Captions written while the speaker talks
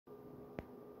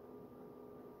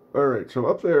All right, so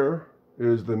up there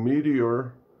is the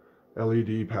meteor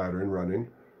LED pattern running,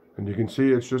 and you can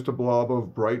see it's just a blob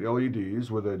of bright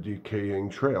LEDs with a decaying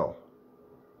trail.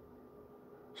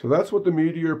 So that's what the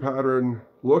meteor pattern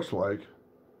looks like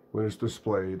when it's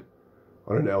displayed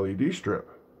on an LED strip.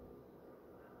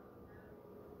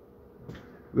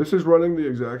 This is running the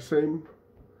exact same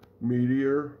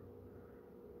meteor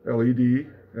LED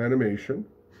animation,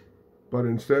 but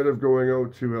instead of going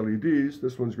out to LEDs,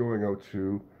 this one's going out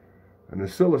to an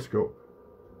oscilloscope.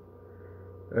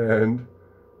 And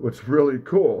what's really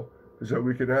cool is that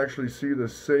we can actually see the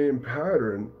same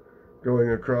pattern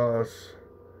going across,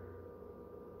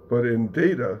 but in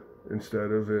data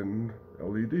instead of in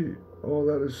LED. Oh,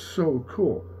 that is so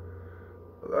cool.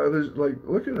 That is, like,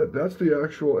 look at it. That's the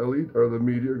actual LED, or the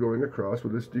meteor going across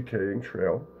with this decaying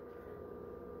trail.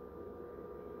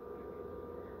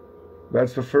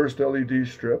 That's the first LED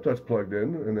strip that's plugged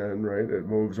in, and then right, it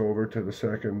moves over to the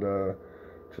second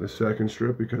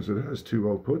strip because it has two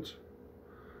outputs.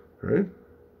 Right?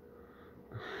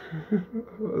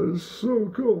 It's so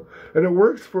cool, and it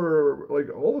works for like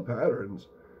all the patterns.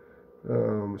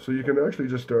 So you can actually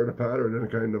just start a pattern and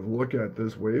kind of look at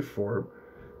this waveform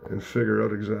and figure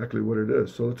out exactly what it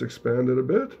is. So let's expand it a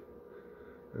bit,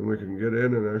 and we can get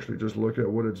in and actually just look at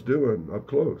what it's doing up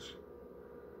close.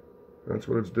 That's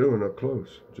what it's doing up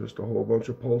close. Just a whole bunch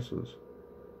of pulses.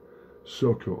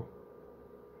 So cool.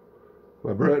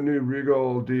 My brand new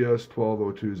Regal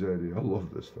DS1202ZE. I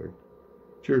love this thing.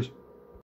 Cheers.